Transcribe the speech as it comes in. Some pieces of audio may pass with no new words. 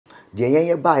the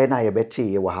ye buy na ye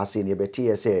beti ye wa hase ye beti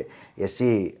ye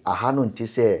say aha no nti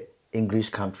say English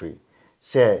country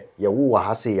say ye wo wa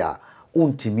hase ya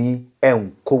untimi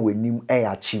enko wenim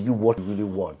achieve what you really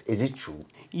want. Is it true?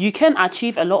 You can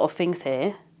achieve a lot of things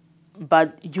here,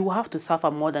 but you will have to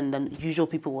suffer more than the usual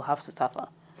people will have to suffer.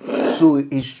 So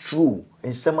it's true.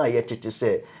 In some way, to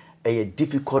say it's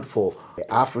difficult for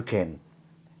the African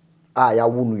to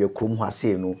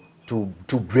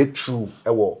break through.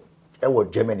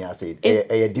 What Germany has said,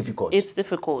 it's difficult. It's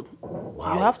difficult.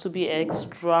 Wow. You have to be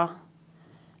extra,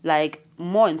 like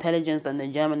more intelligent than the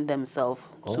German themselves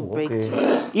to break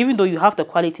through. Even though you have the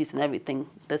qualities and everything,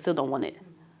 they still don't want it.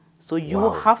 So you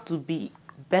will have to be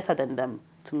better than them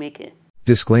to make it.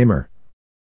 Disclaimer.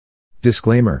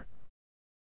 Disclaimer.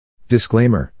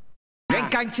 Disclaimer.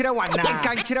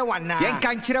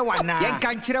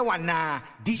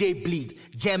 DJ Bleed,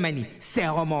 Germany, say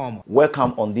home.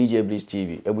 Welcome on DJ Bleed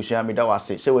TV. Ebushia mi da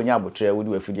wase. Se we nya abotre we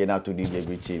do afidie na to DJ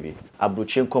Bleed TV.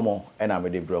 Abroche nkomo e na me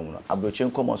de brom no. Abroche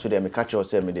nkomo so de me catch o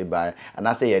se me de bai.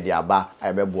 Ana se ye de aba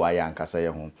ai be boa ya nkasa ye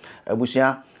ho.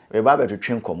 Ebushia we ba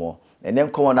betwetwe nkomo. Ene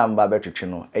nkomo na mba betwetwe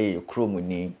no e krom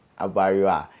ni abayo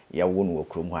a ye wo no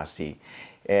krom ho ase.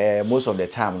 Most of the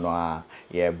time no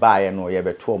ye buy no ye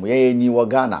beto mo ye ni wo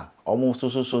Ghana omo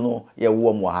so no ye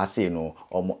wo mo ha se no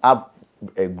omo up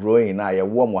growing na ye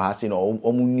wo mo ha se no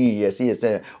omo ni ye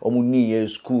say omo ni ye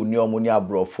school ni omo ni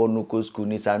abrofo no ko school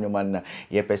ni sa nyoma na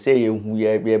ye pese ye hu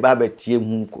ye ba betie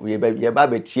hu ye ba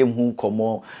betie hu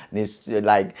komo ni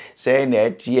like say na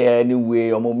etie anyway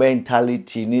omo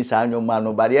mentality ni sa nyoma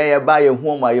no but ye ba ye hu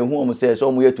omo say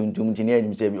so omo ye tuntum ti ni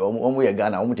enim say omo ye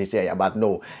Ghana omo te say ya but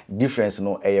no difference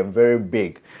no very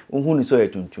big hu ni so ye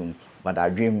tuntum but I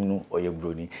dream no or ye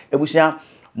broni ebusia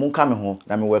mun come ho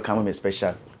na me welcome me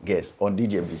special guest on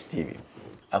DJ Bleed TV.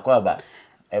 Akwaba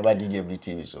ever DJ Bleed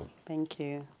TV so. Thank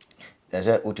you. There's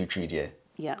a utu tree there.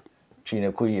 Yeah. Tree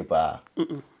ne koyi pa.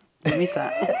 Misa.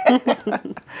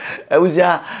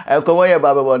 Ebusia komo ye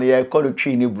baba bon ye call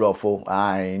tree ni brofo.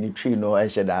 Ai ni tree no e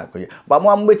sheda koyi. Ba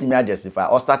mo am betimi justify.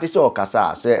 O start say o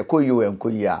kasa say koyi we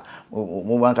nkoyi a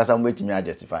mo wan kasa mo betimi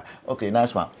justify. Okay,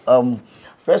 nice one.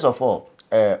 First of all,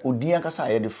 Udian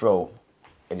kasa ye the flow.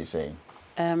 What you saying?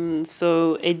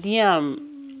 So Ediam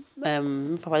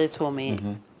Papa told me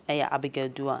Abigail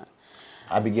Dua.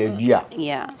 Abigail Dua.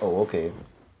 Yeah. Oh, okay.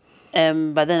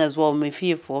 But then as well, me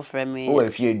fear for me. Oh,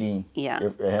 if you din. Yeah.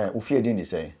 If you din,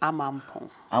 say. Ama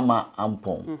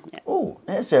Ampon. Oh,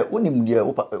 I say unim dia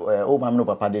o mam no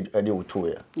papa de oto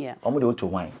ya. Yeah. Omo de oto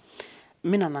wine.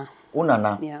 Minana.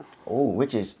 Unana. Yeah. Oh,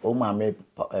 which is o mame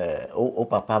o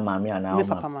papa mame ana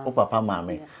o papa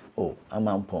mame. Yeah. Oh,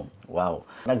 Amampom. Wow.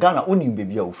 Na Ghana unim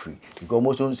baby a free. Because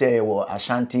most don't say you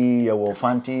Ashanti, you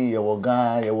Fanti, you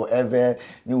Ghana, you ever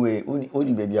anyway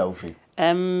unim baby a free.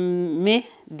 Me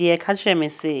the catch me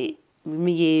say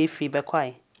me free be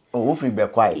quiet. Oh, free be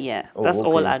quiet. Yeah. That's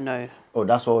all I know. Oh,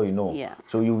 that's all you know. Yeah.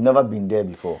 So you've never been there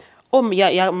before. Oh,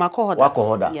 yeah, Makohoda.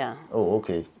 Wakohoda. Yeah. Oh,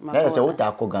 okay. Now say what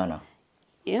I Ghana.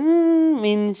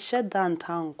 In Shedan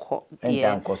town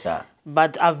yeah.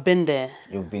 But I've been there.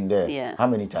 You've been there? Yeah. How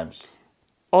many times?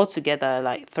 Altogether,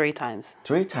 like 3 times.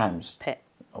 3 times? Pet.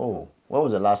 Oh, what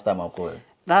was the last time I called?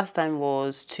 Last time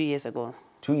was 2 years ago.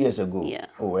 2 years ago? Yeah.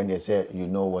 Oh, when they say you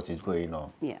know what is going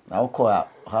on. Yeah. Now, call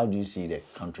how do you see the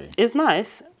country? It's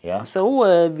nice. Yeah.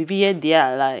 So, be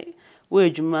there, like, where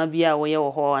you might be where you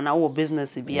are, and our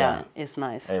business be it's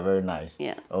nice. Very nice.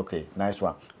 Yeah. Okay, nice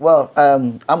one. Well,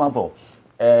 I'm Apple.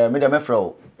 Madam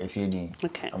Efro, if you did.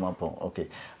 Okay. I'm Apple. Okay.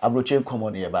 Abroche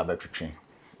common here about train.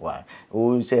 Why?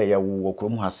 We say ya wo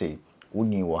has say,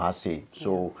 uni wo has say.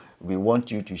 So we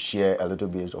want you to share a little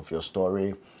bit of your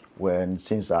story when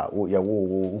since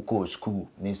wo go school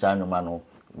ni sanomano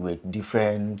with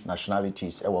different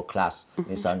nationalities our class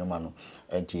ni sanomano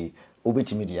and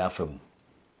obetimi di afem.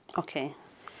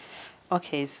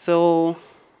 Okay, so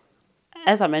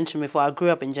as I mentioned before, I grew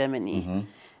up in Germany,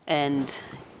 and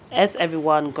as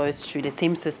everyone goes through the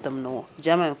same system, no,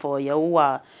 German for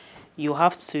Yahuwah, you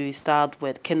have to start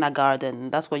with kindergarten.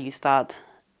 That's where you start,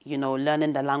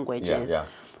 learning the languages. Yeah.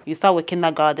 You start with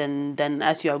kindergarten, then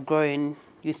as you are growing,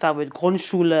 you start with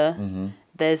Grundschule.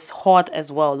 There's Hort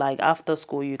as well. Like after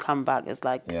school, you come back. It's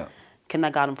like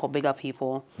kindergarten for bigger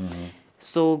people.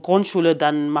 So Grundschule,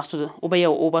 dann machst du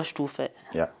Oberstufe.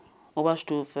 Yeah.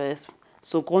 Oberstufe.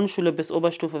 So Grundschule bis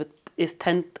Oberstufe is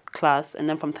 10th class, and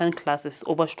then from 10th class is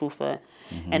Oberstufe,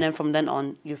 and then from then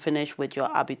on you finish with your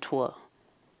Abitur.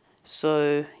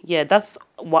 So yeah, that's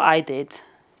what I did.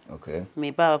 Okay.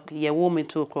 Me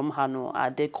to Kromhano. I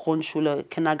did Grundschule,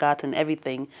 kindergarten,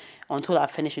 everything until I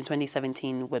finished in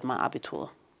 2017 with my Abitur.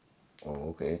 Oh,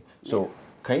 okay. So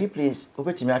Can you please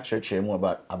open me a church more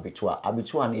about Abitua?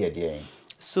 Abitua and here.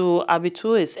 So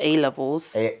Abitur is A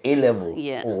levels. A level.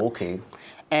 Yeah. Oh, okay.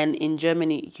 And in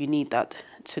Germany, you need that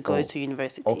to go to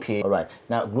university. Okay, all right.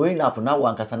 Now, growing up, now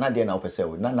one can not now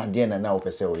perceive. Not there now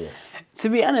perceive. To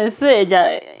be honest,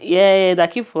 yeah,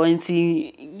 that keep for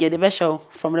get the best show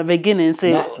from the beginning.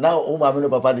 Say now, my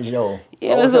papa the show.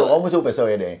 Yeah, almost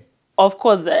perceive there. Of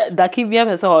course, that keep be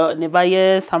person never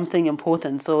hear something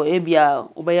important. So be a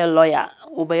lawyer,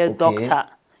 be a doctor,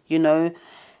 you know,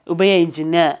 be an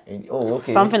engineer. Oh,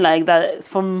 okay. Something like that. It's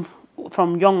from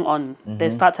young on, they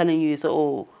start telling you,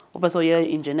 so you're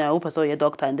engineer, you're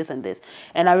doctor, and this.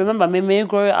 And I remember me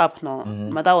growing up now,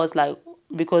 my dad was like,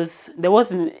 because there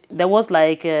was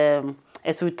like a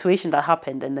situation that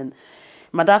happened, and then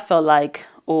my dad felt like,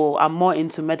 oh, I'm more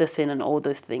into medicine and all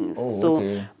those things. Oh,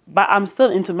 okay. But I'm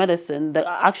still into medicine.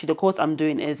 Actually, the course I'm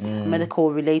doing is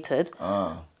medical related.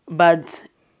 But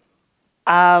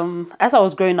as I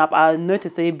was growing up, I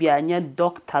noticed that be a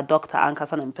doctor and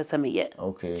kasan and pesame yet.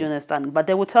 Okay. Do you understand? But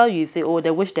they will tell you, say, oh,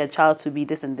 they wish their child to be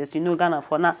this and this. You know, Ghana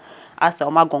for now, as a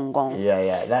gong.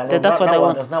 Yeah. That's what they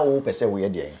want. That's not all person we are.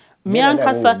 Me and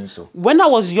Kasa, when I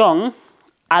was young,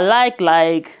 I like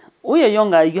when you're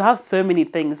younger, you have so many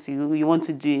things you want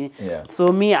to do. Yeah. So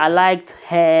me, I liked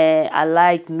hair, I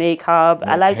liked makeup,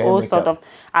 I liked all sort of.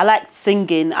 I liked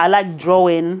singing, I liked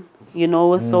drawing. You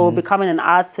know, so becoming an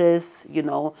artist, you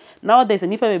know. Nowadays,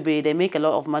 in Ife, they make a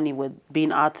lot of money with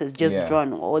being artists, just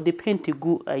drawing. Or they paint a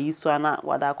good Yisuana,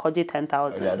 what I call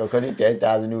 10,000. Yeah, don't call it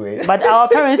 10,000 anyway. But our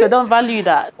parents, they don't value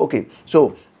that. Okay,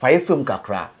 so, for a film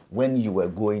kakra, when you were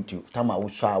going to Tama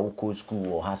Usha,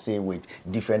 school, or Hase with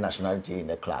different nationality in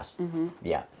the class,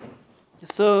 yeah.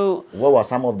 So, what were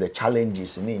some of the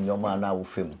challenges in your man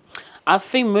film? I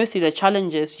think mostly the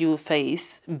challenges you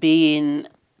face being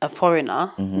a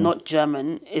foreigner, not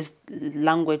German, is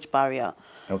language barrier.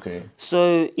 Okay.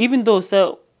 So even though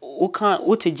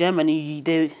you to Germany,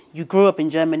 you grew up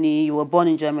in Germany, you were born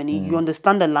in Germany, you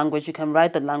understand the language, you can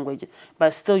write the language,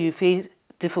 but still you face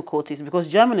difficulties because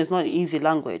German is not an easy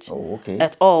language. Oh, okay.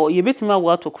 At all. You bit me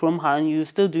word to Chrome and you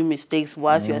still do mistakes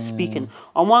whilst you are speaking.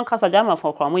 On one case German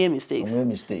for Chrome mistakes.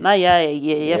 Now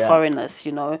yeah, foreigners,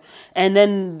 you know. And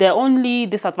then the only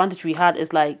disadvantage we had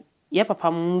is like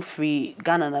papa moved free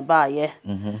Ghana na ba, yeah.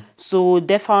 So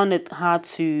they found it hard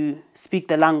to speak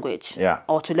the language,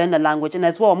 or to learn the language, and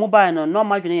as well, mobile no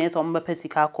imagine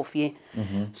coffee.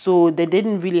 So they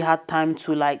didn't really have time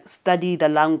to like study the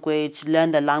language,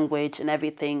 learn the language, and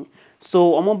everything.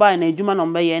 So mobile na juma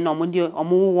number yeah no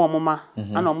mama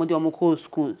and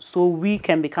school, so we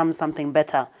can become something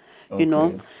better, you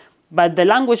know. But the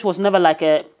language was never like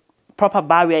a proper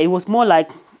barrier. It was more like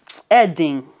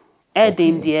adding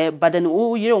there, but then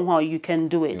you know how you can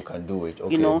do it. You can do it, okay.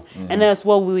 You know, and as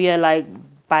well we are like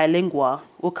bilingual.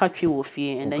 What country will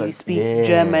feel, and then you speak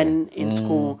German in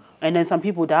school, and then some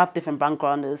people that have different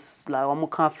backgrounds,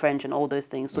 like French and all those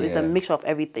things. So it's a mixture of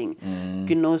everything,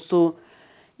 you know. So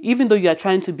even though you are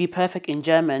trying to be perfect in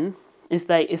German, it's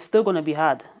like it's still gonna be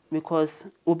hard because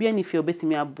obi feel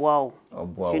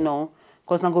you know.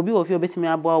 Because Nagobi, if you're betting me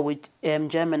about with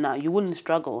German now, you wouldn't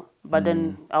struggle. But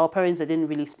then our parents, they didn't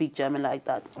really speak German like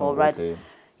that. All right. Okay.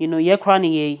 You know,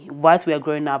 whilst we are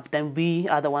growing up, then we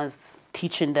are the ones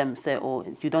teaching them, say, oh,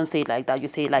 you don't say it like that, you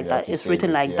say it like that. It's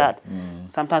written like that.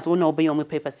 Sometimes we know on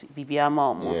papers,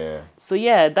 So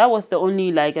yeah, that was the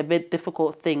only like a bit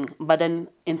difficult thing. But then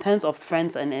in terms of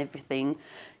friends and everything,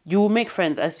 you will make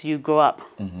friends as you grow up.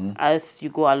 As you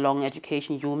go along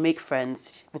education, you will make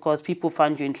friends because people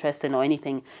find you interesting or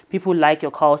anything. People like your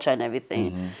culture and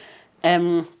everything.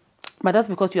 But that's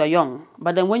because you are young.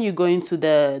 But then when you go into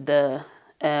the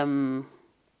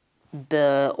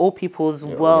old people's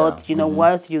world, you know,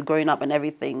 whilst you're growing up and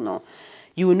everything,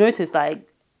 you will notice like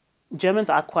Germans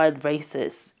are quite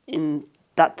racist in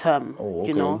that term.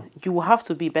 You know, you will have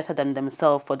to be better than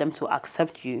themselves for them to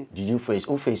accept you. Did you face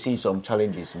some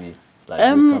challenges with like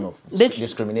kind of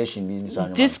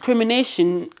discrimination?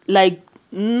 Discrimination, like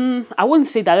I wouldn't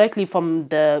say directly from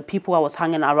the people I was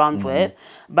hanging around with,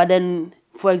 but then,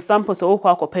 for example,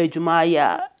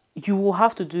 you will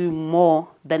have to do more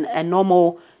than a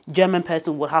normal German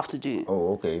person would have to do.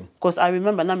 Oh, okay. Because I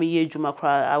remember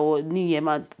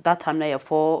that time I had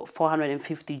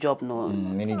 450 job,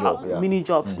 mini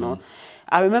jobs,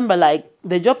 I remember like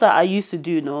the job that I used to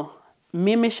do,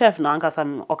 me chef or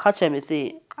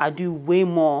say I do way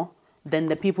more than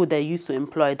the people they used to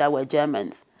employ that were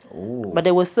Germans. Ooh. But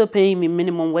they were still paying me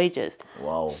minimum wages.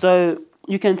 Wow. So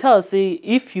you can tell, see,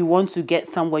 if you want to get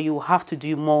somewhere, you have to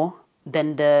do more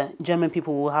than the German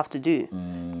people will have to do,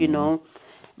 you know.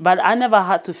 But I never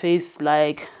had to face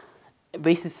like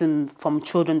racism from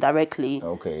children directly.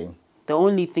 Okay. The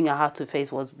only thing I had to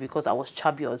face was because I was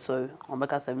chubby or so,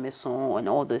 and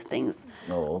all those things.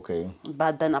 Oh, okay.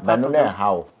 But then apart from that,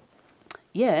 how?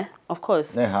 Yeah, of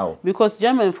course. How? Because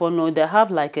German for no, they have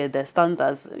like the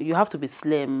standards. You have to be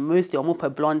slim. Mostly almost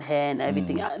blonde hair and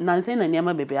everything. Now saying the name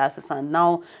baby assistant.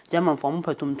 Now German for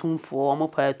almost tum for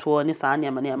almost tour ni sa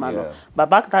name. But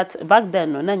back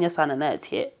then no, nanya sana na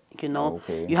here. You know,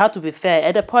 you have to be fair.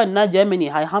 At the point now Germany,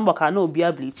 high Hamburg, I know be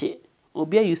a bleach.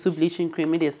 Obia used to bleaching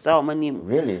cream. They sell my name.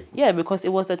 Really? Yeah, because it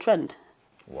was a trend.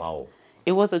 Wow.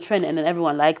 It was a trend, and then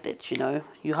everyone liked it. You know,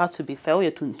 you had to be fair. You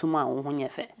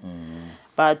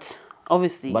but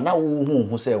obviously. But now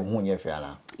who say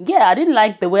yeah, I didn't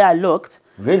like the way I looked.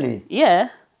 Really? Yeah.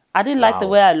 I didn't like the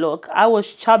way I look. I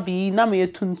was chubby. And I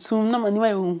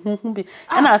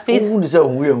face.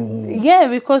 Yeah,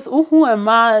 because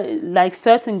like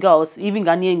certain girls, even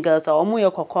Ghanaian girls,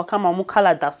 are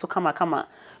color that so kama.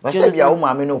 But no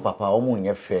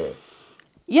fair.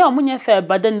 Yeah, fair,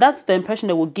 but then that's the impression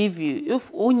they will give you. If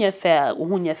fair,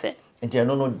 fair. And you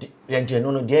know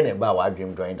about what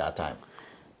dream during that time.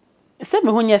 Say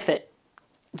me fair.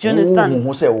 Do you understand?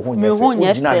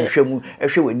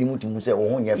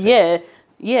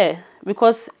 Yeah,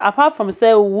 because apart from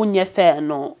say fair,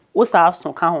 no, what's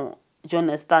also count? Do you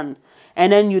understand?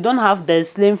 And then you don't have the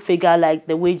slim figure like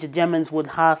the way the Germans would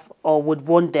have or would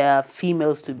want their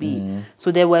females to be.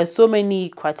 So there were so many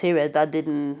criteria that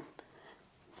didn't,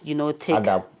 you know, take.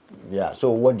 Yeah.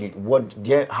 So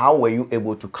how were you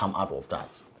able to come out of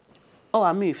that? Oh,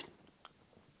 I moved.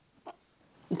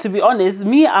 To be honest,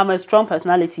 me, I'm a strong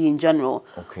personality in general.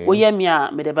 Okay.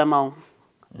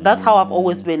 That's how I've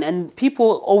always been. And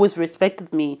people always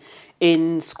respected me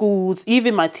in schools,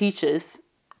 even my teachers,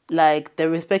 like they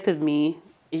respected me.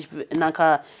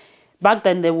 Back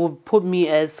then they would put me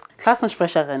as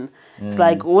Klassensprecherin. It's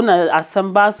like when at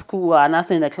some bar school and I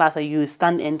in the class you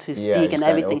stand in to speak and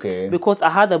everything. Because I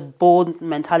had a bold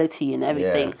mentality and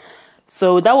everything. Yeah.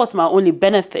 So that was my only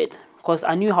benefit. Because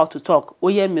I knew how to talk. Oh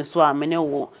yeah, me so me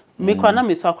krana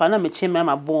me so krana me cheme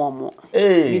ma bon mo.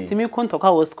 Me see me kon talk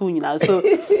our school, you know. So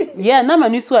yeah, na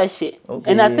me so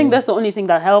and I think that's the only thing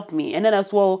that helped me. And then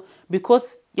as well,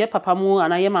 because yeah, papa mo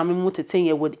and I am mama mo to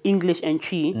think with English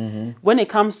entry. When it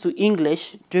comes to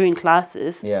English during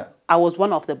classes, I was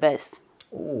one of the best.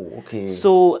 Oh, okay.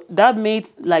 So that made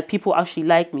like people actually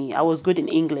like me. I was good in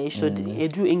English, so I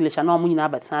drew English. I know I'm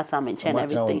about and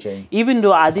everything. Even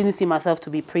though I didn't see myself to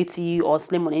be pretty or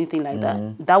slim or anything like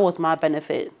that, that was my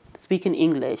benefit. Speaking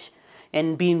English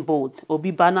and being bold. Or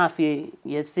be banner if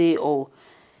you say, oh,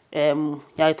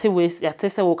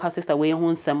 sister way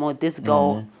home some or this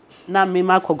girl. Na me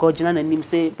ma kogojina na nim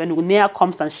say when near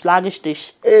comes and schlagish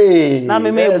dish. Hey, na me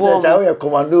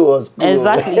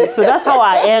exactly. So that's how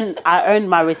I earned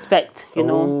my respect, you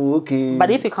know. Oh, okay. But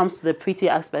if it comes to the pretty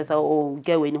aspects, oh,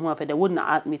 get away they wouldn't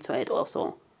add me to it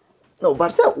also. No, but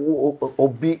say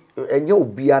obi enye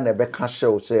obi na be ka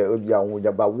show say obi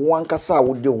a but one kasa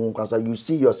wo de ho kasa you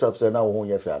see yourself say na wo ho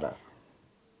ye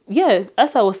yeah,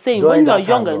 as I was saying, when you are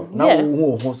younger, no,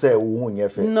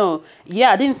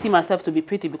 yeah, I didn't see myself to be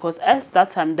pretty because as that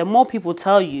time, the more people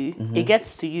tell you, it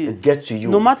gets to you. It gets to you.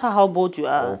 No matter how bold you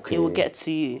are, it will get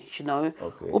to you, you know.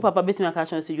 Oh, Papa beat me a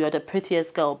catch and say you are the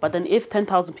prettiest girl. But then if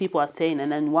 10,000 people are saying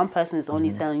and then one person is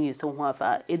only telling you so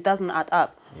whatever, it doesn't add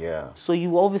up. Yeah. So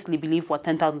you obviously believe what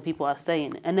 10,000 people are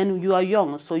saying. And then you are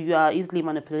young, so you are easily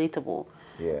manipulatable.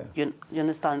 Yeah. You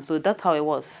understand? So that's how it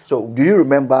was. So do you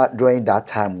remember during that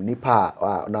time, Nipa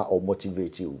now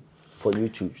motivate you for you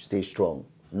to stay strong,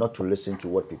 not to listen to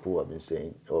what people have been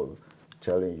saying or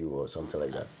telling you or something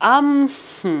like that?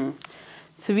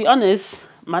 To be honest,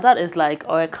 my dad is like,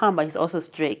 oh, I can't, but he's also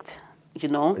strict. You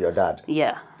know? Your dad?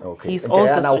 Yeah. Okay. He's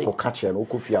also strict.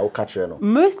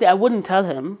 Mostly I wouldn't tell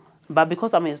him, but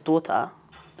because I'm his daughter,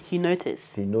 he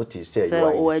noticed. He noticed, yeah.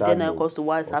 So, or then of course,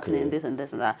 why is happening this and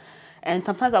this and that. And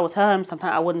sometimes I would tell him,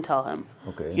 sometimes I wouldn't tell him.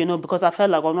 Okay. You know, because I felt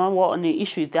like, oh, no, what on the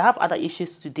issues? They have other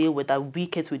issues to deal with that we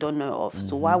kids we don't know of.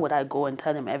 So why would I go and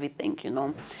tell him everything, you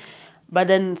know? But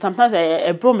then sometimes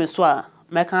I bro me swa,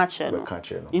 me can't share.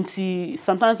 Into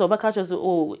sometimes I catch say,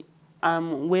 oh,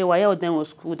 where I then was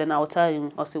school, then I'll tell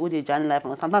him, or say, what did Jan life?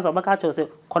 And sometimes I catch say,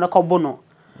 konako bono.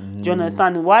 Do you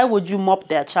understand? Why would you mop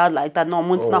their child like that? No,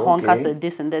 months na honka said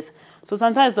this and this. So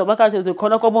sometimes I catch say,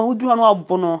 konako bono, who do you know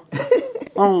bono?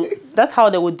 That's how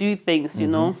they would do things, you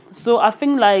know. So I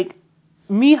think like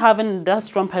me having that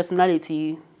strong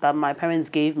personality that my parents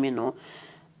gave me, you know,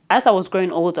 as I was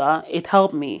growing older, it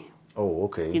helped me. Oh,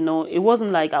 okay. You know, it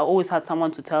wasn't like I always had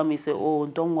someone to tell me, say, oh,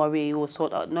 don't worry, it will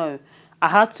sort out. No, I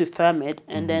had to firm it.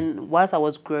 And then whilst I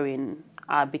was growing,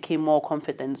 I became more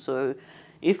confident. So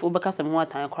if Ubaka some more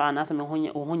time cry and ask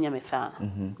me me fa,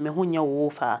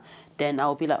 then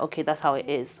I'll be like, okay, that's how it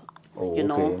is. Oh, you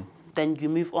know. okay. Then you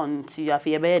move on to your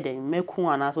bed and make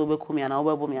and as over me and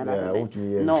over me and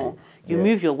no, you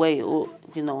move your way, you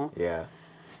know. Yeah.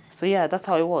 So yeah, that's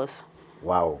how it was.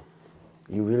 Wow.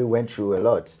 You really went through a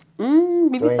lot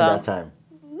During that time.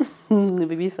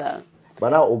 Baby sir. But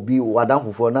now Obi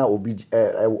Wadam for now Obi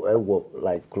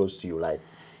like close to you, like.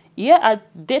 Yeah, I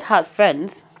did have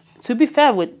friends. To be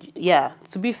fair,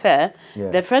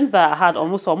 the friends that I had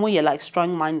almost like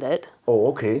strong-minded. Oh,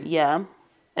 okay. Yeah.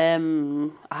 I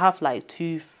have like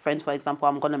 2 friends, for example,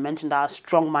 I'm gonna mention that are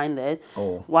strong-minded.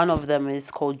 Oh. One of them is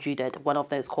called Judith. One of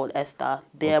them is called Esther.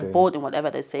 They are bold in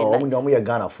whatever they say. Oh, like, we are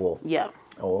Ghana for. Yeah.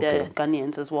 Oh, okay. They're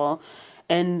Ghanaians as well,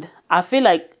 and I feel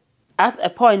like at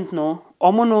a point,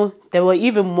 they were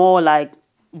even more like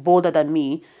bolder than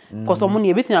me. Because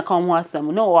everything I come once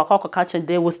them,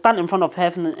 they will stand in front of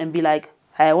heaven and be like,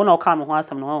 hey, I wanna come once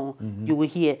them, you will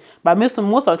hear. But most of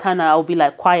the time I'll be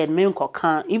like quiet,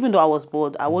 can't. Even though I was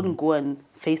bored, I wouldn't go and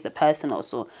face the person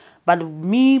also. But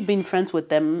me being friends with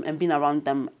them and being around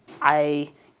them,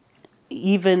 I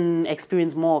even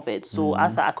experienced more of it. So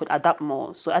as I could adapt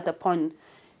more. So at the point,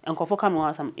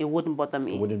 it wouldn't bother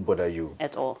me. It wouldn't bother you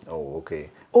at all. Oh, okay.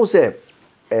 Also,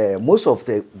 most of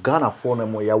the Ghana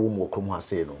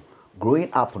growing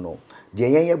up, no, the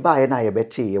young buy na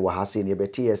yebeti wa hase ne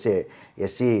yebeti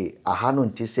say ahano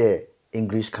nti say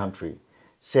English country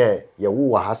say ye wo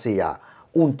wa hase ya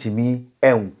untimi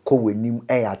enko wenim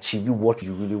achieve what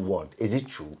you really want. Is it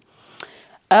true?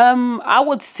 I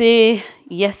would say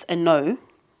yes and no,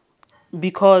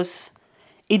 because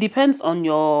it depends on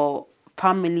your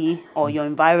family or your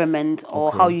environment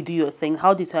or how you do your thing,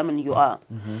 how determined you are.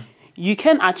 You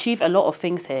can achieve a lot of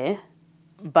things here,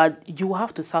 but you will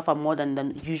have to suffer more than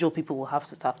the usual people will have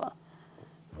to suffer.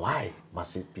 Why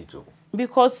must it be so?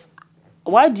 Because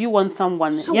why do you want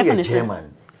someone... So you're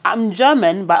German. I'm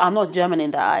German, but I'm not German in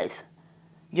the eyes.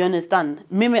 You understand?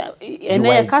 You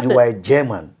are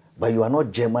German, but you are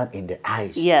not German in the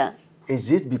eyes. Yeah. Is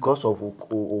this because of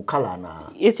color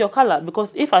now? It's your color.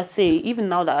 Because if I say, even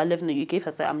now that I live in the UK, if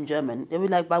I say I'm German, they'll be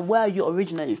like, but where are you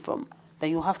originally from?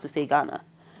 Then you have to say Ghana.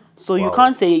 So you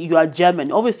can't say you are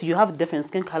German. Obviously, you have a different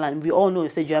skin color, and we all know you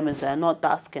say Germans that are not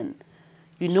dark skin.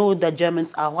 You know that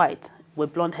Germans are white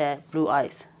with blonde hair, blue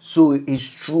eyes. So it's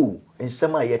true. In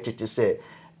some way, to say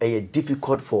it's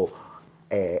difficult for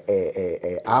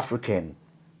African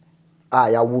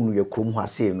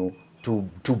to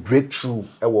break through.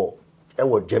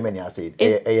 Germany, I said,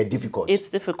 it's difficult. It's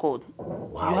difficult.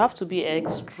 Wow. You have to be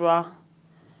extra,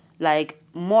 like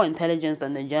more intelligent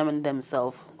than the German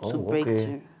themselves to break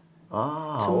through.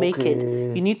 To make it,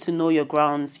 you need to know your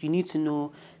grounds. You need to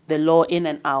know the law in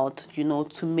and out.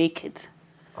 To make it.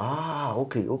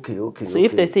 Okay. So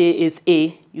if they say it's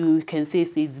A, you can say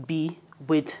it's B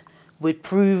with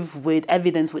proof, with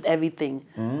evidence, with everything.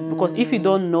 Because if you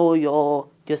don't know your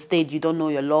state, you don't know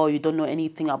your law, you don't know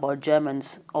anything about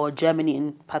Germans or Germany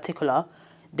in particular,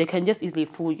 they can just easily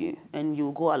fool you and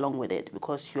you go along with it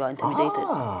because you are intimidated.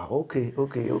 Okay,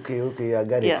 I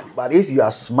got it. Yeah. But if you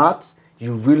are smart,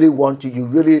 you really want to, you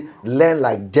really learn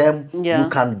like them, you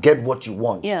can get what you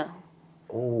want. Yeah.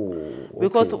 Oh, okay.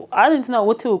 Because I didn't know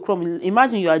what to chrome.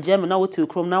 Imagine you are German, now what to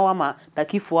chrome, now I'm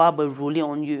like if we are ruling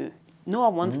on you. No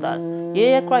one wants that.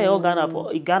 Cry all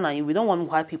Ghana. We don't want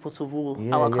white people to rule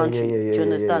our country. Do you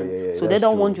understand? So they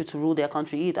don't want you to rule their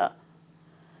country either.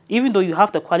 Even though you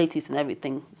have the qualities and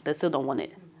everything, they still don't want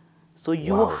it. So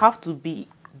you will have to be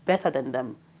better than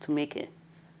them to make it.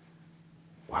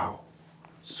 Wow.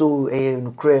 So,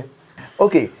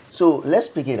 okay, so let's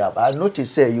pick it up. I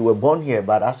noticed you were born here,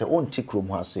 but as a own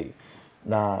tikrom say.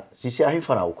 Now, Sisi ahi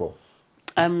fana uko.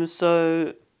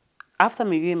 So after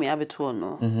me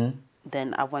abetuo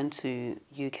then I went to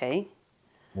UK.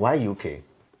 Why UK?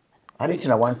 I didn't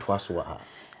think I want to ask what.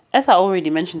 As I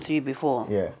already mentioned to you before,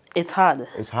 it's hard.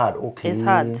 It's hard, okay. It's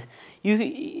hard.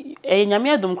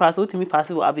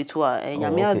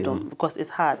 Because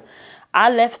it's hard. I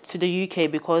left to the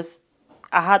UK because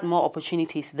I had more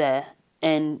opportunities there,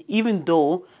 and even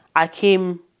though I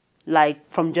came like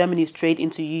from Germany straight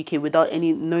into UK without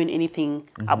knowing anything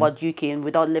about UK and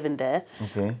without living there,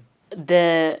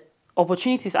 the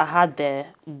opportunities I had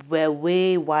there were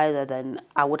way wider than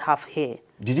I would have here.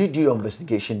 Did you do your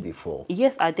investigation before?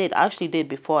 Yes, I did. I actually did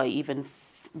before I even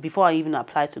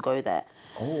applied to go there.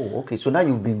 Oh, okay. So now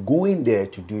you've been going there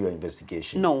to do your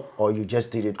investigation? No. Or you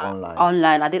just did it online?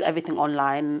 Online. I did everything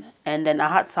online. And then I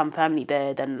had some family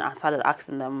there. Then I started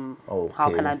asking them,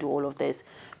 how can I do all of this?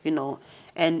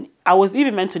 And I was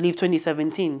even meant to leave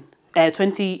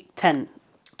 2010.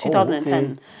 2010. Oh,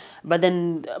 okay. But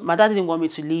then my dad didn't want me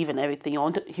to leave and everything.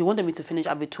 He wanted me to finish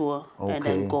Abitur and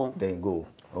then go. Then go.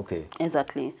 Okay.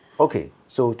 Exactly. Okay.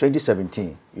 So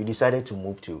 2017, you decided to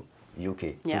move to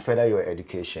UK Yeah. to further your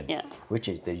education, Yeah. which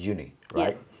is the uni,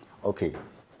 right? Okay.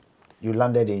 You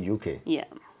landed in UK. Yeah.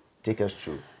 Take us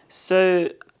through. So,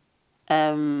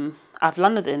 I've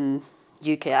landed in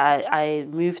UK. I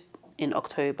moved in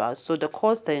October. So the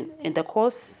course in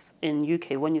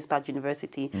UK, when you start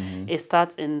university, it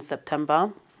starts in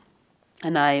September,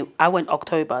 and I went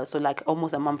October. So like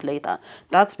almost a month later.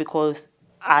 That's because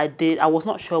I was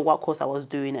not sure what course I was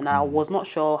doing, and I was not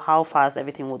sure how fast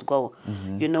everything would go.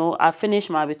 You know, I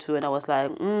finished my B2 and I was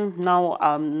like, no,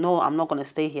 I'm not going to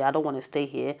stay here. I don't want to stay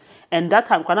here. And that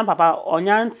time, Kwana Papa, my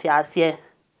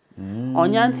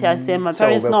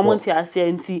parents no want to say,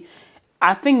 and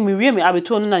I think me really I be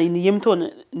torn in the yem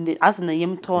tone as in the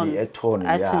yem tone.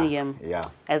 Yeah.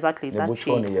 Exactly. That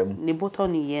tree.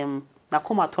 Nibotoni yem.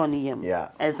 Nakoma toni yem. Yeah.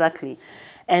 Exactly.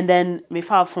 And then me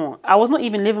phone. I was not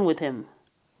even living with him.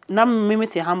 Now me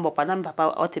to Hamburg, but now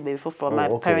Papa ought before my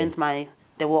parents,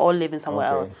 they were all living somewhere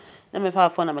else. Then me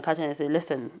phone and me catch and say,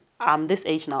 listen, I'm this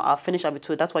age now. I'll finish up with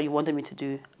that's what you wanted me to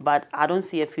do, but I don't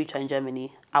see a future in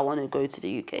Germany. I want to go to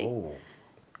the UK. Oh.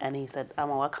 And he said, I'm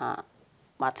a can't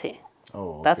mate.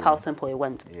 Oh, okay. That's how simple it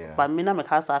went. Yeah. But me na me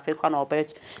casa I feel quite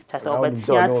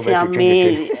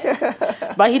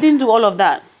but he didn't do all of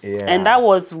that. Yeah. And that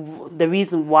was the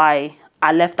reason why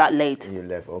I left that late. You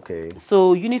left, okay.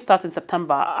 So uni starts in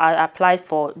September. I applied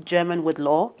for German with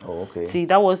law. Oh, okay. See,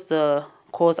 that was the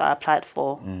course I applied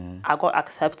for. I got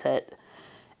accepted,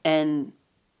 and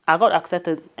I got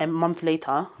accepted a month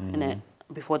later,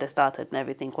 before they started and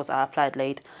everything, because I applied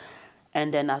late.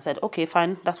 And then I said, okay,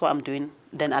 fine, that's what I'm doing.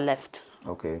 Then I left.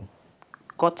 Okay.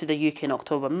 Got to the UK in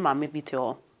October.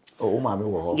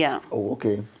 Yeah. Oh,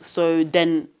 okay. So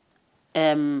then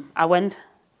I went,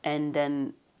 and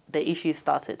then the issue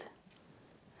started.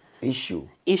 Issue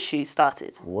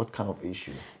started. What kind of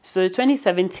issue? So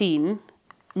 2017,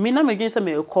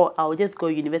 I would just go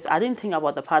university. I didn't think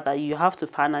about the part that you have to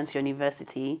finance your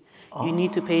university. You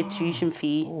need to pay tuition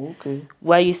fee,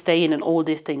 where you stay in and all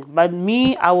these things. But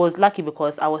me, I was lucky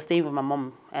because I was staying with my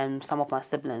mom and some of my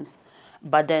siblings.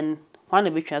 But then, when I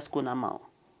went to school now,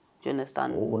 do you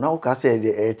understand? Oh, now I say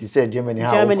Germany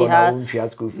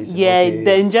has school fees. Yeah,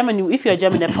 in Germany, if you're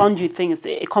German, they fund you things.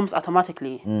 It comes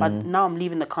automatically. But now I'm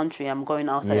leaving the country. I'm going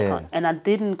outside the country. And I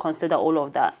didn't consider all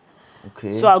of that.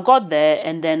 Okay. So I got there,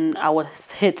 and then I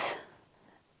was hit.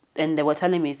 And they were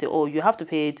telling me, say, oh, you have to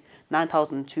pay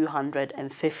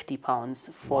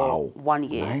 £9,250 for 1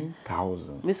 year.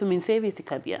 9,000. This means savings to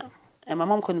Kabia. And my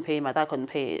mom couldn't pay it, my dad couldn't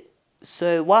pay it.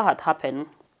 So what had happened,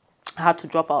 I had to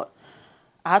drop out.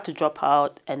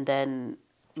 And then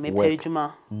me pay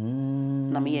Juma.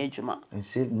 And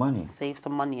save money. Save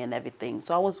some money and everything.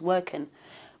 So I was working.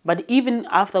 But even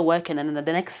after working, and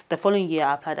then the following year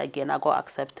I applied again, I got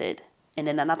accepted. And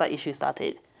then another issue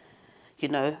started. You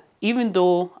know, even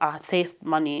though I had saved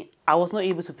money, I was not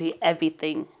able to pay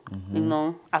everything. You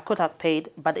know, I could have paid,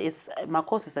 but my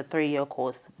course is a 3-year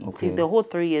course. Okay. See, the whole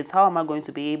 3 years, how am I going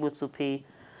to be able to pay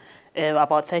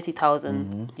about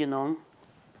 30,000? You know,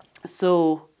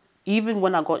 so even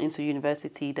when I got into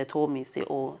university, they told me, say,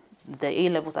 oh, the A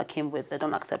levels I came with, they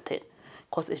don't accept it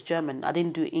because it's German. I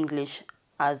didn't do English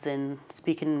as in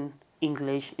speaking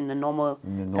English in the normal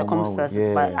circumstances,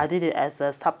 but I did it as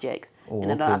a subject. And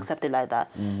they don't accept it like that.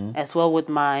 As well with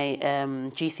my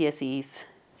GCSEs,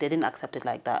 they didn't accept it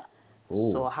like that.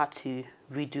 So I had to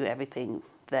redo everything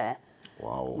there.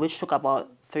 Wow. Which took about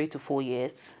 3 to 4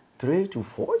 years. 3 to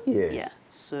 4 years? Yeah.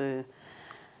 So,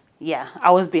 yeah,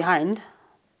 I was behind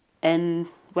and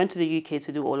went to the UK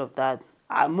to do all of that.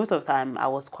 Most of the time, I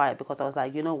was quiet because I was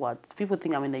like, you know what? People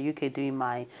think I'm in the UK doing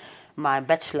my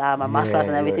bachelor, my master's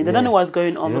and everything. They don't know what's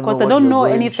going on because they don't know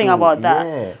anything about that.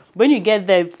 Yeah. When you get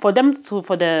there, for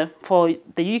the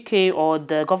UK or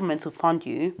the government to fund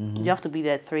you, you have to be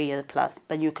there 3 years plus.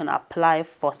 Then you can apply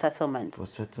for settlement. For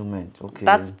settlement, okay.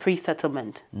 That's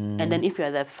pre-settlement. And then if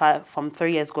you're there from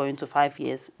 3 years going to 5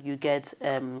 years, you get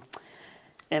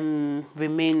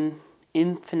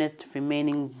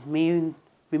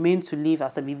remain to live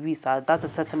as a visa. That's a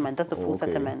settlement. That's a full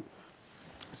settlement.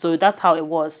 So that's how it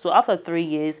was. So after 3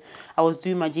 years, I was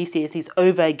doing my GCSEs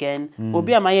over again.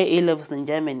 Obi my A levels in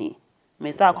Germany.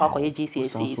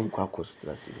 GCSEs.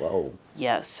 Wow.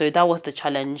 Yeah, so that was the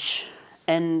challenge.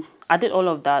 And I did all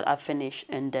of that. I finished,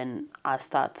 and then I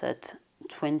started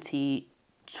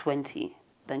 2020.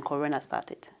 Then Corona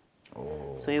started.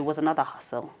 Oh. So it was another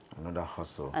hustle. Another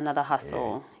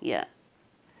hustle, yeah.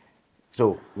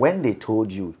 So when they told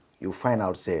you, you find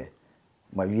out, say,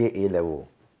 my A level,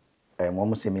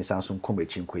 Mama say me Samsung come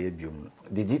biom.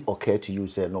 Did it occur to you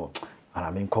say no, and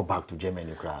I mean come back to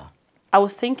Germany cry? I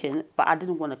was thinking, but I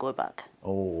didn't want to go back.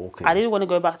 Oh, okay. I didn't want to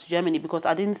go back to Germany because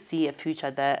I didn't see a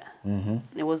future there.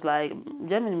 It was like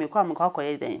Germany me come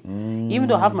even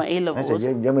though I have my A levels. I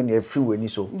said Germany a free when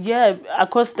so. Yeah,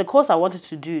 because the course I wanted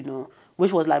to do,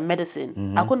 which was like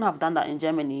medicine, I couldn't have done that in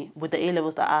Germany with the A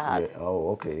levels that I had. Yeah.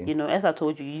 Oh, okay. You know, as I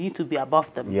told you, you need to be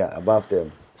above them. Yeah, above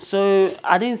them. So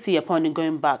I didn't see a point in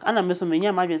going back. And I'm also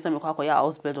imagine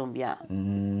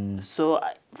so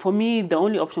for me, the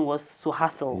only option was to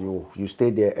hustle. You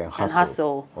stay there and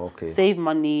hustle. Okay. Save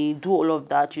money, do all of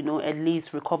that, at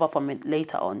least recover from it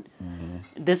later on.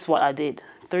 This is what I did.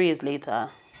 3 years later,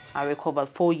 I recovered.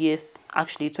 4 years.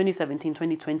 Actually, 2017,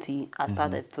 2020, I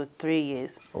started for 3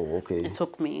 years. Oh, okay. It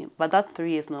took me. But that 3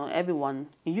 years now, everyone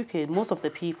in UK, most of the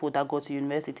people that go to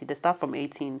university, they start from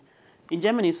 18. In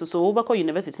Germany, so over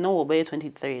university, now we're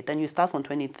 23. Then you start from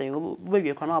 23.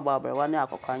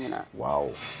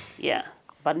 Wow. Yeah.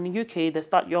 But in the UK, they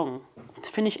start young.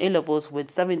 To finish A levels with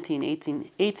 17,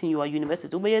 18. 18, you are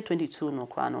university. Over 22,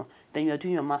 no. Then you are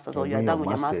doing your masters or you are done with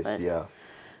your masters. Yeah.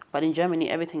 But in Germany,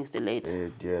 everything is delayed.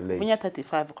 Late. When you're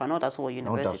 35, that's all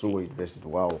university. That's all university.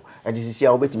 Wow. And this is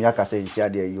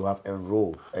you have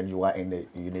enrolled and you are in a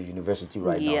university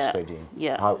right now studying.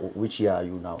 Yeah. Which year are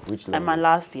you now? Which level? I'm my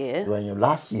last year. You're in your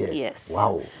last year? Yes.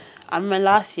 Wow. I'm in my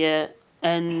last year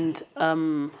and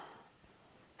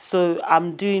so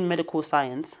I'm doing medical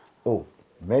science. Oh,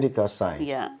 medical science.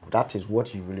 Yeah. That is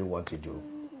what you really want to do.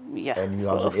 Yeah. And you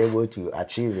have been able to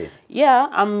achieve it. Yeah,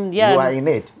 You are in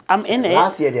it. I'm in it.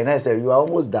 Last year, the next year, you are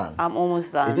almost done. I'm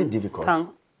almost done. Is it difficult?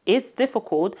 It's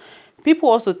difficult. People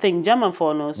also think German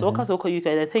for no, so UK,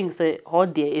 they think say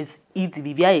hard there is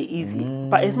easy, very easy.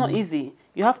 But it's not easy.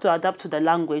 You have to adapt to the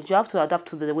language, you have to adapt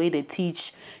to the way they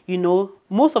teach.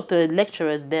 Most of the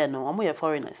lecturers there I'm all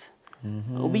foreigners.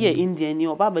 Obi a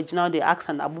Indian, but now the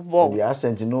accent the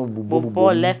accent,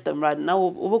 left them right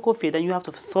now. Then you have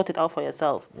to sort it out for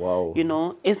yourself. Wow.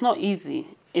 It's not easy.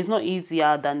 It's not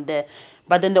easier than there.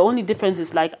 But then the only difference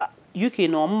is like UK,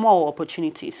 more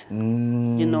opportunities.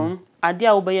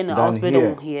 Adia obey na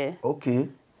hospital here. Okay.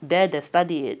 There they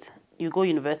study it. You go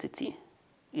university.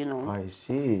 I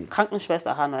see.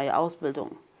 Krankenschwester haben eine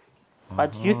Ausbildung.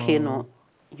 But UK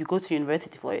you go to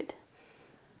university for it.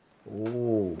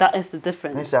 Oh. That is the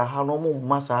difference. That's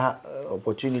a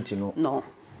opportunity, no? No.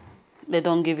 They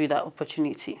don't give you that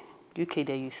opportunity. UK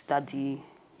there you study,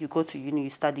 you go to uni, you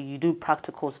study, you do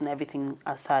practicals and everything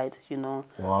aside,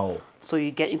 Wow. So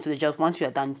you get into the job. Once you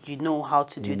are done, you know how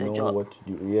to do the job. You know what to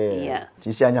do. Yeah.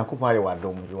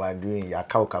 You are doing your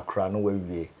kakra no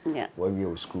way. Yeah. Where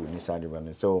we school inside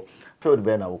the So field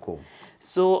ben awoko.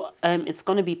 So it's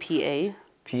gonna be PA.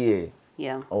 PA.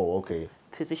 Yeah. Oh, okay.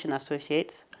 Physician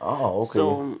associate. Oh, okay.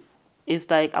 So it's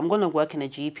like I'm gonna work in a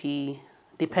GP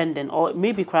dependent or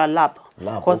maybe cry lab.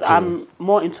 Because okay. I'm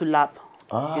more into lab.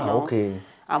 Okay.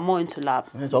 I'm more into lab.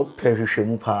 It's all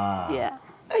perishable pa. Yeah.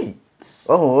 Hey.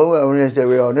 Oh, I say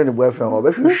we are not the boyfriend.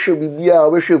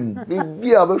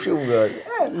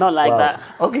 Not like that.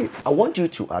 Okay, I want you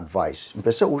to advise.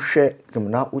 Mpese wo hwe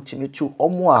kemna utimi to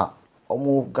omo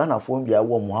Ghana phone bia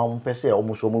wo mo ha mpese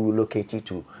omo so mo relocate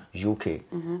to UK.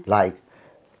 Like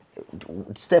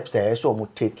steps there so omo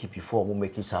take it before omo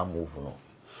make some move no.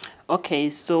 Okay,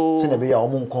 so say na be ya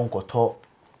omo nkonkoto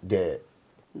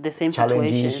the same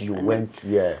challenges you went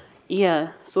through.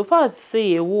 Yeah, so far as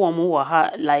say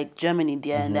like Germany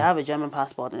there and they have a German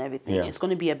passport and everything, it's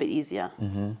going to be a bit easier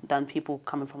than people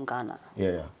coming from Ghana.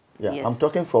 Yeah. Yes. I'm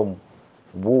talking from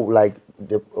like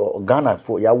the Ghana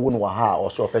for ya wunwa or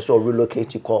so person relocate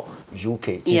to UK.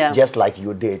 It's just like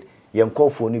you did.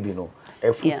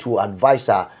 To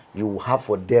advisor you have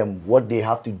for them what they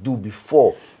have to do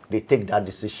before they take that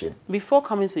decision. Before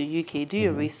coming to the UK, do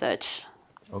your research.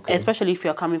 Okay. Especially if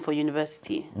you're coming for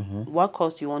university, what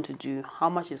course you want to do, how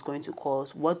much it's going to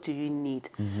cost, what do you need?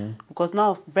 Because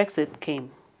now Brexit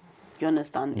came, you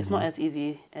understand? It's not as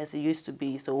easy as it used to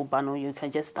be, so you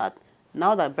can just start.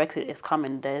 Now that Brexit is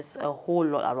coming, there's a whole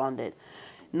lot around it.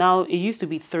 Now, it used to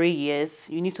be 3 years.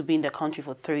 You need to be in the country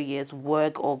for 3 years,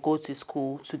 work or go to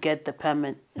school to get the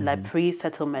permit, like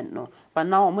pre-settlement. No, but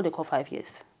now I'm going to call 5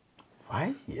 years.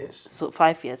 5 years. So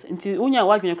 5 years. Until when you're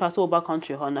working across over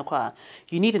country,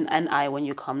 you need an NI when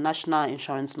you come, national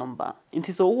insurance number.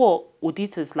 Until so what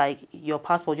details like your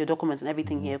passport, your documents, and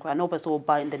everything here. I know person will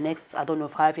buy in the next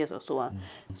 5 years or so.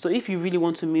 So if you really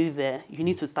want to move there, you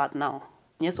need to start now.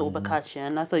 Yes, over cash,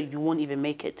 and that's why you won't even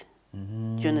make it.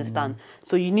 Do you understand?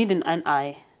 So you need an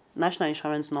NI, national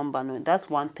insurance number. No, that's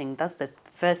one thing. That's the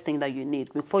first thing that you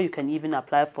need before you can even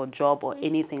apply for a job or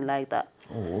anything like that.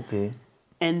 Oh, okay.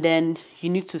 and then you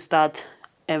need to start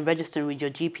registering with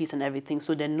your GPs and everything,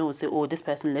 so they know, say, oh, this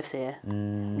person lives here,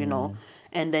 you know,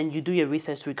 and then you do your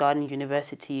research regarding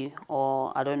university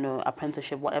or, I don't know,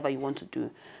 apprenticeship, whatever you want to do.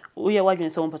 Oh yeah, why do you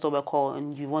say one person will call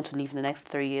and you want to leave in the next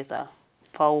 3 years?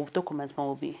 For documents,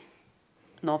 will be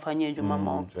no financial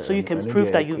mama, so you can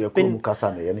prove that you've been.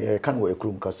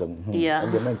 Yeah.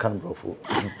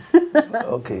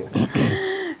 Okay.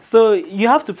 So you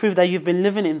have to prove that you've been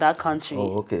living in that country.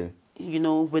 Oh, okay. You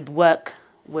know, with work,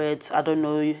 with, I don't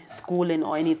know, schooling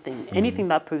or anything. Anything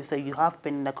that proves that you have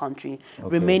been in the country,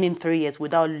 remaining 3 years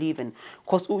without leaving.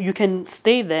 Because you can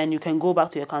stay there and you can go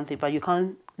back to your country, but you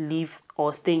can't leave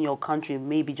or stay in your country,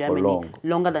 maybe Germany,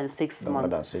 longer than 6 months. Longer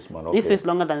than 6 months, okay. If it's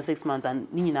longer than 6 months, and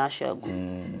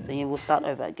then you will start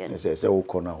over again.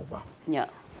 Yeah.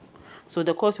 So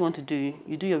the course you want to do,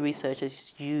 you do your research,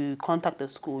 you contact the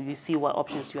school, you see what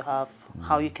options you have,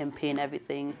 how you can pay and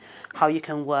everything, how you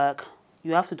can work.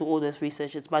 You have to do all those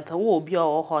researches, but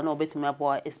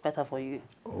it's better for you.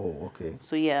 Oh, okay.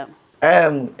 So yeah.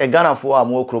 A Ghana for a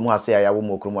more chrome has say I will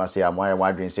more chrome has say my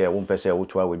wondering say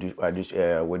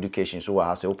 1% with education, so I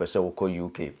have say 1%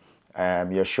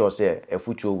 UK. You're sure say a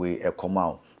future way come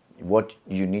out. What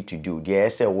you need to do? The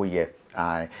say oh yeah,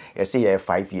 I say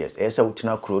 5 years. I say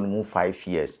utina chrome 5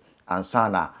 years. And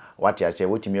sana what I say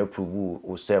what me approve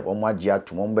or serve on my dear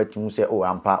to moment say oh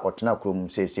ampa or tina chrome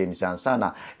say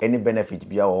sana any benefit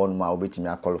be our own ma obeti me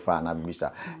qualify na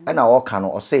bibisa and I all can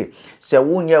or say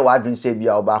one year wadrin say be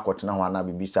our back or tina wana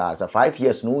bibisa as 5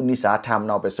 years no ni sa time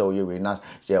now person we na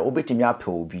say obeti me apɛ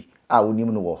obi a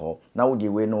wonim no wo ho na wo de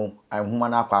we no ahuma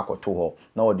na akwa akoto ho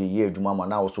na wo de ye adwuma ma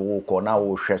na wo so wo ko na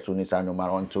wo hwɛ so ni sa no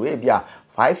ma onto e bia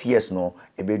 5 years no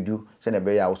ebedu se na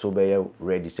be ya wo so be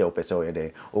ready say o pese o ye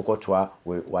de okotoa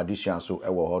we wadisuan so e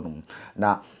wo ho no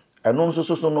na eno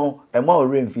so no e ma o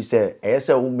remfi say e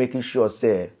say wo making sure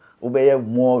say wo be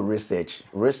more research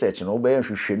no wo be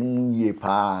hwehwenu ye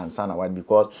pa ansa na why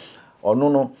because ono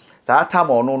no that time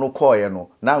ono no call ye no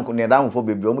na nko ne da mfo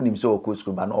bebi omu nim say okọ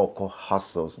school ba na okọ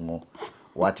hustles mo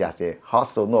what you say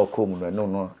hustle no come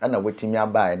no na wetimi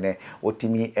aba ne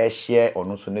wotimi share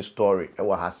ono so ne story e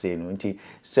wa ha say no nti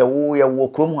se wo ye wo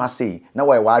krom ha say na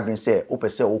wa adwen say wo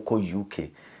pese wo kọ UK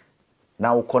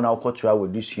na wo kọ na wo kọ tua we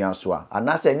disuan so a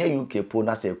ana say nye UK po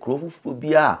na say krofufu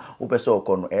bia wo pese wo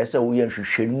kọ no e say wo ye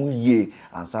hwehwenu ye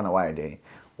ansa na wa ye den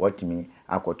wotimi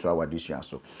akotua wa disuan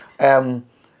so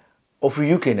of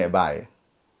UK na buy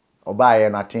or buy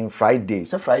nothing Friday.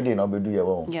 So Friday no be do your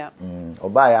own. Yeah. Or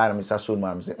buy am Mr. So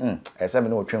mam say e say me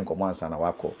no twem komansa na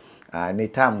wako. Ni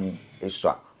time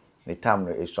eswa. Ni time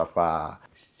no eswa pa.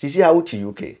 Sisi how to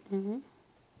UK.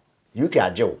 UK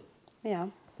ajo. Yeah.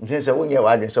 Say when you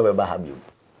wadin so be ba have you.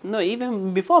 No,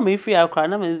 even before me free akra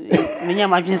na me nya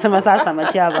madwin se masasa ma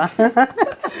chiaba.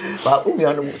 But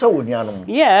unu so unu anu.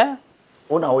 Yeah.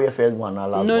 Ona we first one na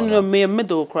last one. No, me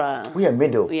middle cry. We are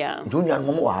middle. Yeah. Junior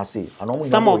mama wa hase.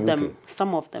 Some of them.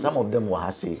 Some of them were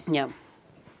hase. Yeah.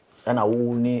 And I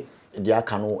will need the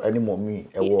akano any mommy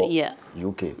yeah.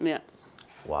 UK. Yeah.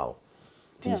 Wow.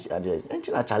 This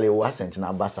until actually was sent in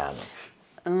Ambassador.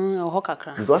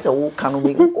 Hokakra. Because I will can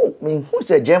me who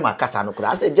said Gemma Casano.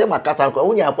 I said Gemma Casano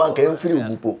only upon came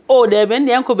through. Oh, they've been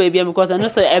the uncle baby because I know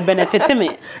so a benefit to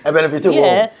me. A benefit to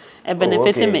yeah, a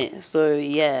benefit to me. So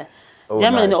yeah. Oh,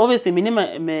 German, nice. Obviously,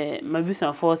 my views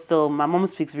are for still. My mom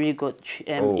speaks really good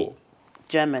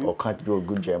German. Oh, can't go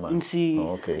good German. See,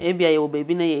 okay. Maybe I will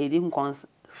be na even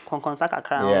consaka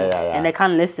crown. Yeah. And they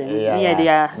can't listen. Yeah, they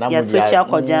are switch out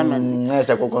for German. Yes,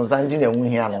 I consent in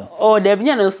oh, they've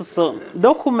been so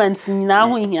documents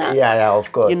now here. Yeah,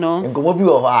 of course. You know, and go be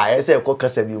of I say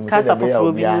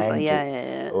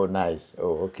yeah. Oh, nice.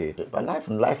 Oh, okay. But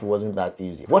life wasn't that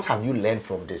easy. What have you learned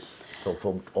from this?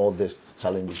 From all this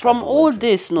challenges? From all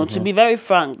this, to be very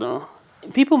frank,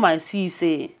 people might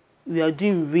say we are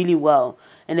doing really well,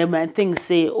 and they might think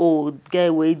say, oh, get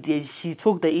away, she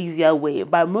took the easier way.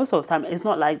 But most of the time, it's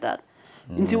not like that.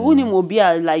 Until will be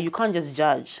like you can't just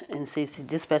judge and say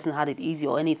this person had it easy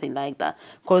or anything like that.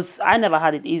 Because I never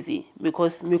had it easy.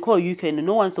 Because UK,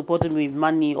 no one supported me with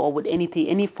money or with anything,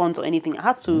 any funds or anything. I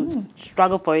had to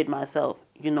struggle for it myself.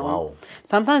 You know, wow.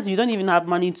 Sometimes you don't even have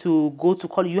money to go to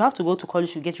college. You have to go to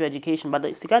college to get your education. But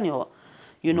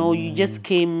you know, you just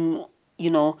came. You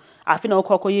know, I feel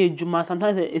like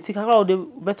sometimes it's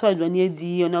better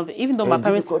even though my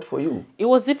parents. Difficult for you. It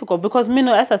was difficult because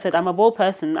as I said, I'm a bold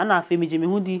person and I feel me Jimmy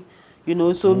Hoodie. You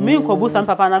know, so me and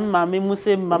Papa and Mammy Muse,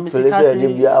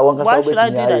 why should I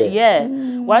do that? Yeah,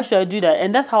 why should I do that?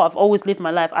 And that's how I've always lived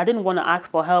my life. I didn't want to ask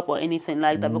for help or anything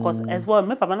like that because as well,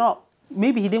 my Papa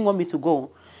maybe he didn't want me to go.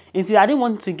 And see, I didn't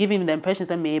want to give him the impression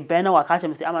that me Ben or catch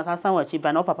him say I'm a son what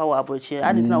but no papa will approach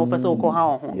I didn't know person call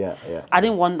how. Yeah. I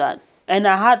didn't want that. And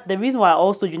I had the reason why I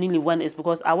also genuinely went is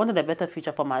because I wanted a better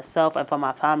future for myself and for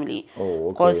my family. Oh, okay.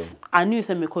 Because I knew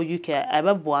some call UK, I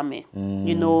me.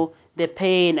 You know, the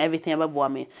pay and everything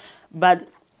about me. But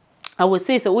I would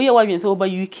say so we are watching so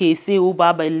about UK, say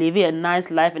about living a nice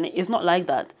life, and it's not like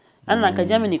that. And like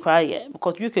Germany cry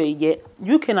because UK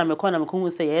na me call na me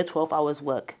say 12 hours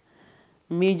work.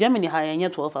 Me Germany hire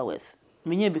 12 hours.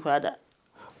 Me be that.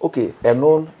 Okay, and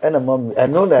known that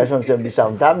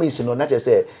that means not just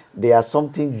say there are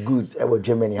something good about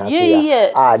Germany has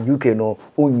UK no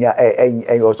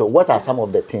and also what are some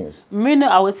of the things? Me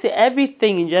I would say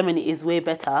everything in Germany is way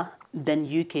better than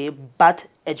UK, but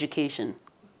education.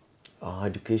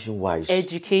 Education wise.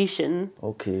 Education.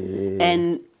 Okay.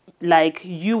 And like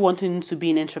you wanting to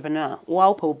be an entrepreneur,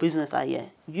 wow, for business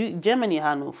Germany,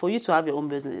 for you to have your own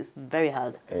business is very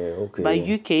hard. Okay. But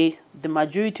UK, the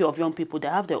majority of young people they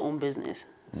have their own business,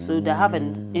 so they have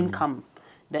an income,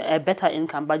 a better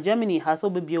income. But Germany has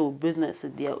also be your business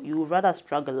there. You would rather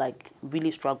struggle, like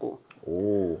really struggle.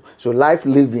 Oh, so life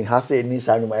living has a nice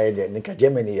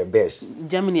Germany your best.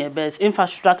 Germany your best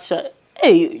infrastructure.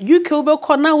 Hey, UK will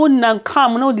come now and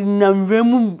come now the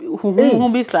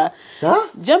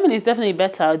Germany is definitely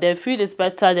better. The food is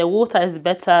better. The water is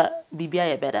better.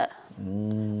 BBI is better.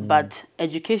 But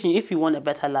education, if you want a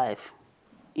better life,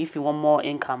 if you want more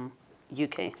income,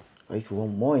 UK. If you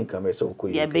want more income, it's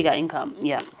okay. Yeah, bigger income.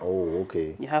 Yeah. Oh,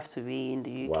 okay. You have to be in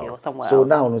the UK or somewhere so else.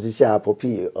 So now, no, this year,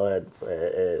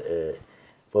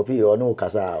 Poppy, or no,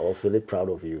 Casa, or feeling proud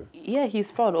of you. Yeah,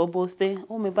 he's proud. Oh, boasting.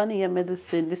 Oh, my bunny,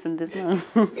 medicine, this and this.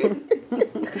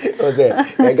 Okay,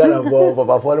 I got a ball,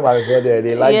 Papa, follow my brother.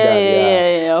 They like that.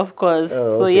 Yeah, of course.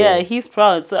 Oh, so yeah, he's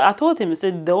proud. So I told him, I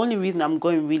said the only reason I'm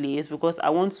going really is because I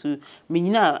want to.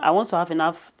 I want to have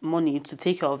enough money to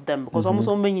take care of them because almost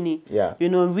so many. Yeah. You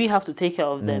know, we have to take care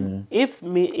of them. If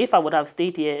I would have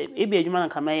stayed here, maybe a human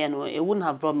come here, it wouldn't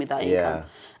have brought me that income.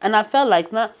 And I felt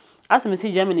like now. As I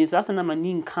see Germany, that's an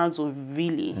amazing council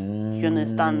really. You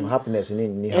understand? Happiness in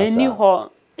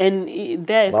and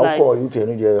there is like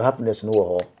UK happiness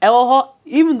no.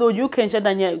 Even though you can share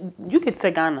that you can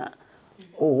say Ghana.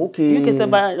 Oh, okay. You can say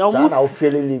but almost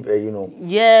feeling you know.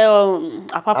 Yeah,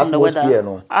 apart from the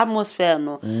weather, atmosphere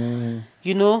no.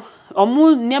 You know,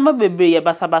 almost never baby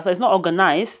basa. It's not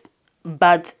organized,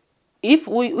 but if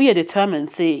we are determined,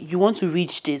 say you want to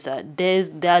reach this, there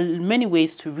are many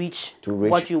ways to reach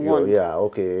what you want. Yeah,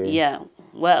 okay. Yeah,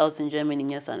 where else in Germany?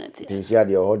 Yes, sanity. This year,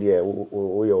 you're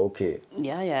okay.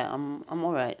 Yeah, I'm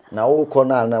all right. Now,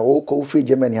 free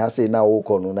Germany has say now,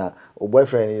 now,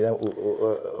 boyfriend.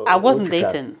 I wasn't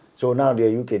dating. So now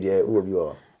the UK, who are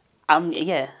you?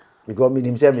 Yeah. Because me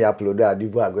himself me upload that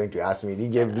people are going to ask me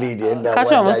DJ Bleed and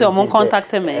catch on say I'm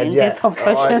contact me in case of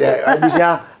questions.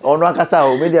 Abisha ono akasa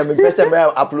o me dey me person me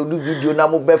upload video na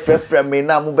mo be frɛ me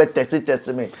na mo be test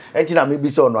me. Enti na me bi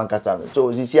say ono akasa no.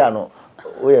 So this year no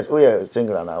we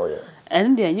single na we.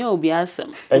 And dey enye obi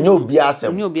asem. Enye obi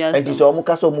asem. Enti so mo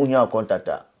kasa mo hu contact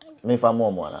me fa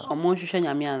mo na. Omo hwehwɛ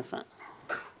nyame ansa.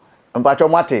 Mpacho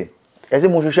mate. Ese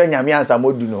mo hwehwɛ nyame ansa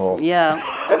mo du no. Yeah.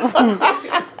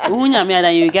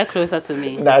 Then you get closer to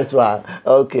me. Nice one.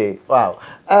 Okay. Wow.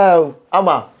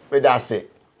 Ama, with that say,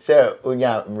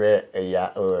 unya mre ya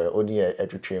oni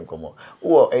etwetwe nkomo.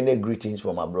 Wo any greetings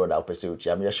from my brother opese uchi.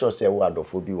 I'm sure say we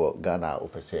adofo bi wo Ghana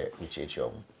opese uchi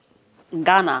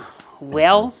Ghana.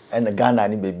 Well, and Ghana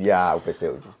ni baby a opese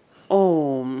uchi.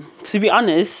 Oh, to be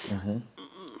honest,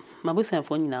 my boss and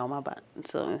phone now my bad.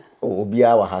 So obi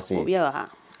a wa ha say. Obi a wa ha.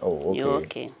 Oh, okay. You're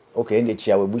okay. Okay, in the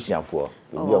chair we busianfo.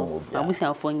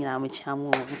 Abusianfo nyina me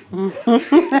chiamu.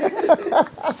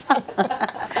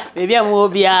 Maybe I'm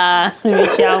obia me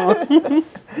chiamu.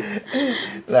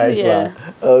 Nice one.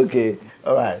 Okay.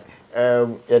 All right.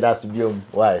 Yeah, that's beautiful.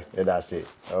 Why? Yeah, that's it.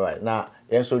 All right. Now,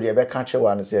 so the be catch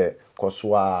one say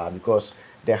koswa because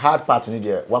the hard part in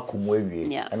there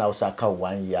wakumwe and I was aka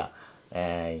 1 year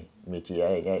make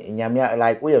it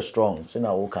like we are strong. So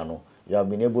now we can you have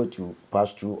been able to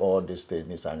pass through all these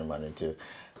stages until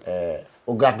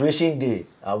graduation day.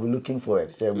 I'll be looking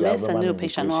forward. Say we have a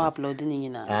picture no uploading you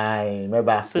now. I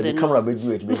remember so the camera be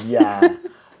do it baby. Yeah.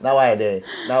 Now I there.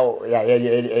 Now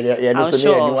yeah no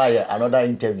so another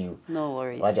interview. No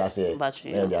worries. What I say?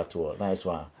 Yeah, they have to. Nice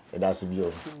one. That's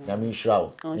beautiful. I mean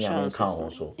shout. I mean count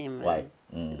also. Why?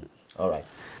 All right.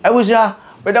 I was here,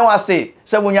 but don't want to say.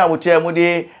 Someone you will tell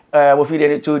me we feed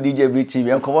any to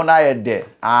DJBLEEDTV and come on there.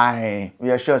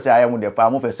 We are sure say I am with the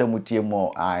palm of a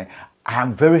more. I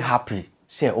am very happy.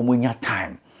 Say omunya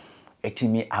time.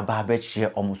 Etimi ababe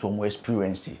share almost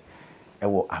experience. I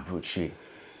will approach.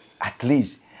 at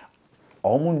least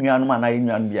omu nuanu na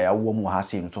nuanu bia ya wo mu ha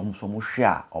se nso so mu hwe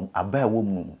a aba wo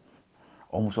mu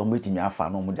omu so betimi afa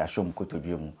no mu da shom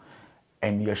kotodwe mu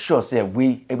and you're sure say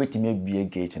we ebetimi bia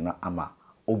gate na ama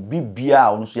obi bia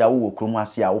onu so ya wo krom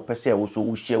ase a wo pese wo so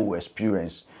wo share wo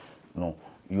experience no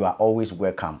you are always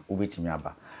welcome obetimi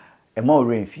aba e ma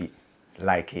orenfi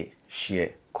like it,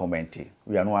 share comment it.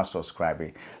 We are not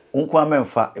subscribing unkwa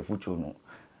memfa efucho no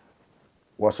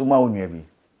wasuma onua bi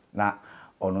na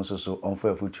ono so onfa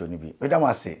efucho ni bi medam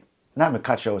ase na me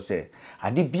catch you say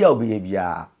ade bia obi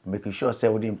bia make sure say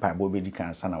we dey mpa bo be di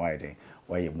kan sana why dey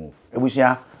why you move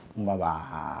ebusia bye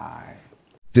bye.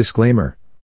 Disclaimer.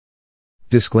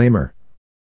 Disclaimer.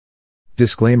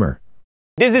 Disclaimer.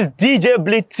 This is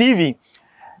DJBLEEDTV.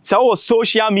 So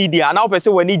social media now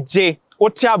person when it J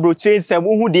Otia brochain sem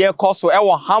who dey cost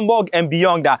so Hamburg and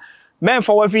beyond that. Men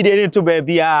for what video to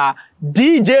baby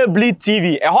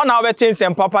DJBLEEDTV. E ho na wetin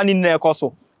sem papa ni na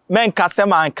ekoso. Men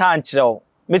kasema an kan chiro.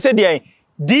 Me say dey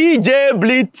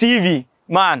DJBLEEDTV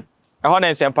man. E ho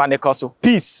na sem pa na ekoso.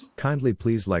 Peace. Kindly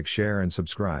please like, share and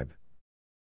subscribe.